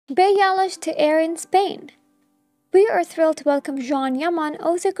Yanlis to air in Spain. We are thrilled to welcome Yaman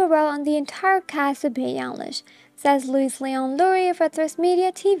Özge Gürel and the entire cast of Yanlis, says Luis Leon Lurie of Retros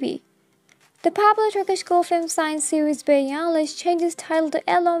Media TV. The popular Turkish school film science series Yanlis changes title to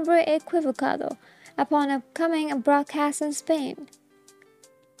El Hombre Equivocado upon upcoming broadcast in Spain.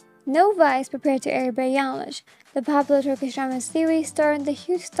 Nova is prepared to air Yanlis, the popular Turkish drama series starring the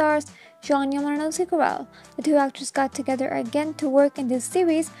huge stars Yaman and Özge Gürel. The two actors got together again to work in this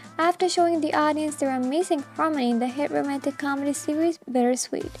series after showing the audience their amazing harmony in the hit romantic comedy series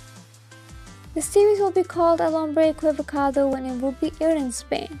Bittersweet. The series will be called El Hombre Equivocado when it will be aired in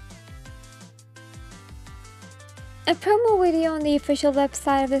Spain. A promo video on the official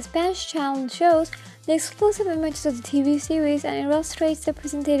website of the Spanish channel shows the exclusive images of the TV series and illustrates the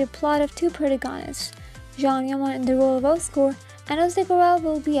presented plot of two protagonists, Yaman in the role of Özgür and Özge Gürel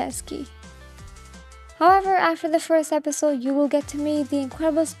will be Eski. However, after the first episode, you will get to meet the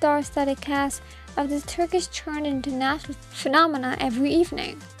incredible star-studded cast of this Turkish turned international phenomena every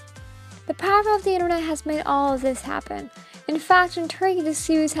evening. The power of the internet has made all of this happen. In fact, in Turkey, this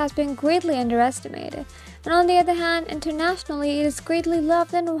series has been greatly underestimated, and on the other hand, internationally, it is greatly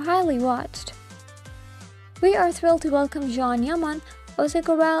loved and highly watched. We are thrilled to welcome Yaman, Özge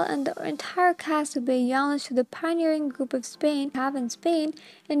Gürel, and the entire cast of Yanlis to the pioneering group of Spain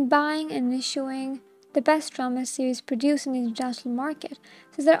in buying and issuing the best drama series produced in the international market,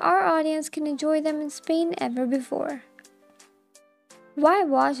 so that our audience can enjoy them in Spain ever before. Why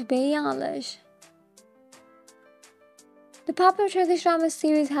watch Yanlis? The popular Turkish drama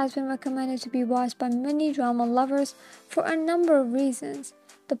series has been recommended to be watched by many drama lovers for a number of reasons.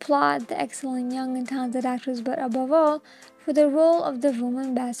 The plot, the excellent young and talented actors, but above all, for the role of the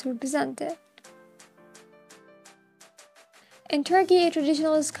woman best represented. In Turkey, a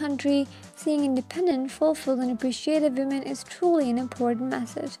traditionalist country, seeing independent, fulfilled, and appreciated women is truly an important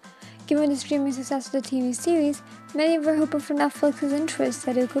message. Given the streaming success of the TV series, many were hoping for Netflix's interest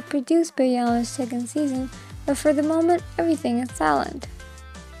that it could produce Yanlis' second season, but for the moment, everything is silent.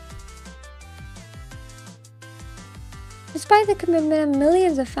 Despite the commitment of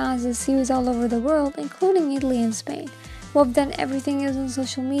millions of fans of the series all over the world, including Italy and Spain, who have done everything else on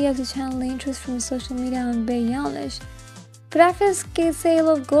social media to channel the interest from social media on Yanlis. But after the sale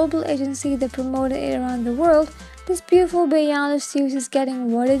of global agency that promoted it around the world, this beautiful Yanlis series is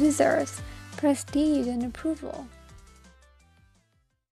getting what it deserves: prestige and approval.